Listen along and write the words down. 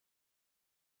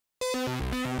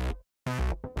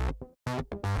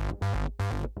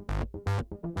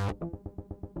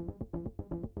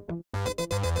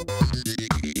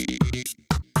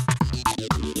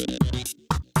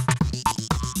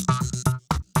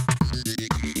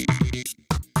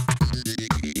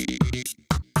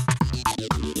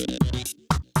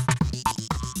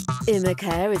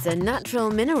ImerCare is a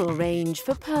natural mineral range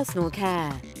for personal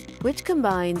care, which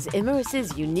combines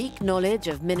Imerys' unique knowledge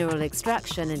of mineral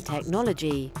extraction and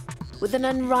technology with an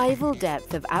unrivaled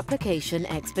depth of application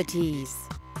expertise.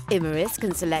 Imerys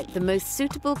can select the most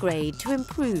suitable grade to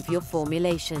improve your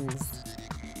formulations.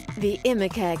 The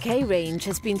ImerCare K range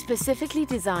has been specifically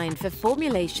designed for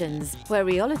formulations where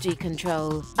rheology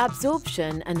control,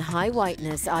 absorption and high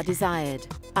whiteness are desired.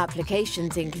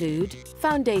 Applications include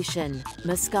foundation,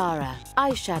 mascara,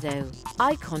 eyeshadow,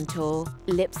 eye contour,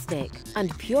 lipstick,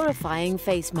 and purifying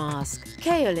face mask.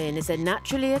 Kaolin is a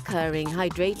naturally occurring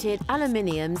hydrated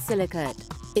aluminium silicate.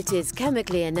 It is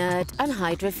chemically inert and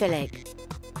hydrophilic.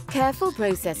 Careful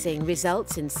processing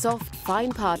results in soft,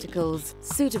 fine particles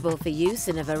suitable for use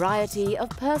in a variety of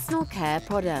personal care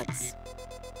products.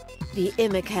 The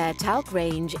ImerCare talc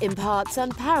range imparts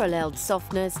unparalleled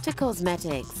softness to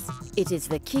cosmetics. It is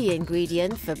the key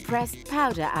ingredient for pressed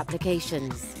powder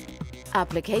applications.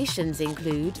 Applications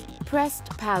include pressed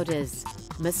powders,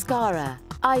 mascara,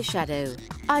 eyeshadow,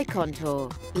 eye contour,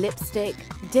 lipstick,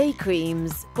 day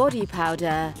creams, body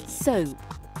powder, soap.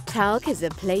 Talc is a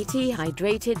platy,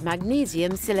 hydrated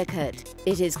magnesium silicate.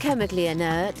 It is chemically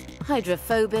inert,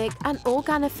 hydrophobic and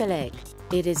organophilic.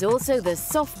 It is also the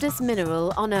softest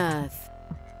mineral on Earth.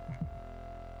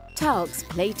 Talc's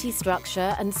platy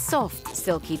structure and soft,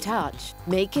 silky touch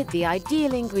make it the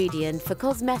ideal ingredient for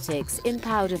cosmetics in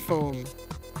powder form.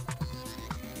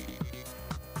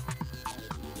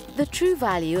 The true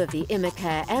value of the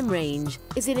ImerCare M range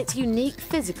is in its unique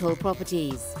physical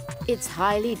properties. Its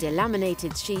highly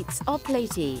delaminated sheets are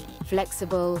platy,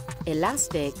 flexible,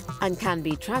 elastic, and can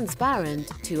be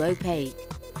transparent to opaque.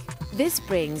 This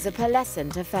brings a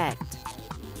pearlescent effect.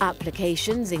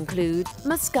 Applications include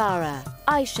mascara,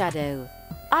 eyeshadow,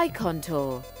 eye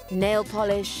contour, nail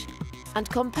polish, and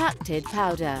compacted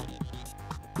powder.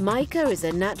 Mica is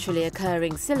a naturally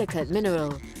occurring silicate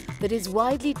mineral that is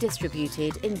widely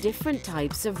distributed in different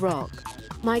types of rock.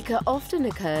 Mica often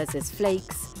occurs as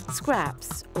flakes,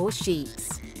 scraps, or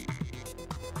sheets.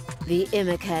 The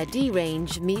ImerCare D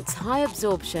range meets high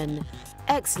absorption,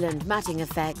 excellent matting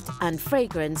effect, and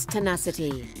fragrance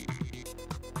tenacity.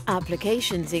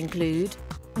 Applications include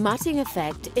matting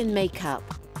effect in makeup,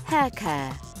 hair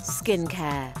care, skin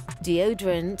care,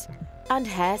 deodorant, and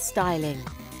hair styling.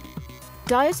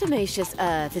 Diatomaceous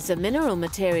Earth is a mineral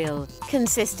material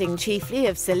consisting chiefly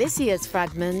of siliceous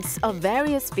fragments of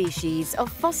various species of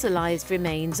fossilized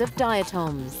remains of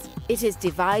diatoms. It is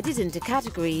divided into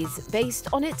categories based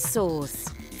on its source,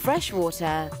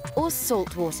 freshwater or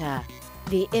saltwater.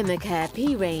 The ImerCare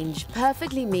P range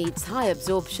perfectly meets high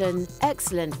absorption,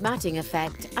 excellent matting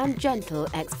effect, and gentle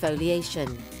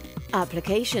exfoliation.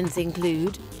 Applications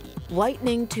include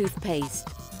whitening toothpaste,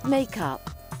 makeup,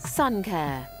 sun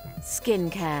care, skin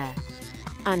care,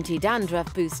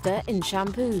 anti-dandruff booster in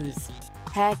shampoos,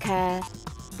 hair care,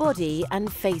 body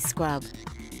and face scrub.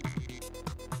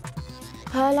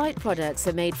 Perlite products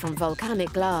are made from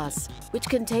volcanic glass, which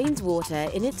contains water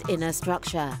in its inner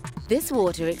structure. This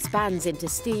water expands into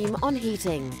steam on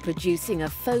heating, producing a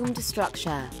foamed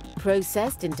structure,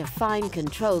 processed into fine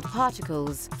controlled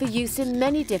particles for use in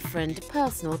many different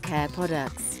personal care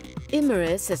products.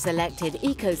 Imerys has selected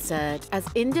EcoCert as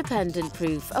independent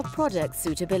proof of product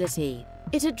suitability.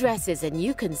 It addresses a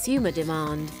new consumer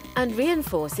demand and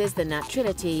reinforces the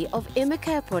naturality of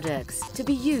ImerCare products to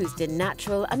be used in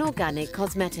natural and organic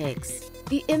cosmetics.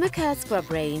 The ImerCare scrub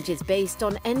range is based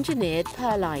on engineered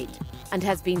perlite and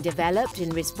has been developed in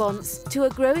response to a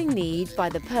growing need by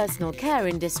the personal care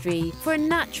industry for a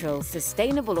natural,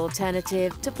 sustainable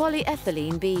alternative to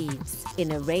polyethylene beads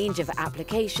in a range of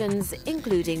applications,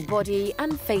 including body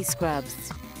and face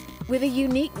scrubs. With a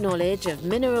unique knowledge of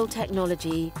mineral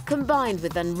technology combined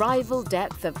with unrivaled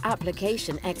depth of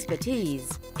application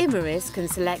expertise, Imerys can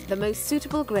select the most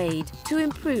suitable grade to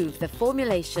improve the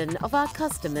formulation of our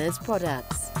customers'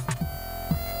 products.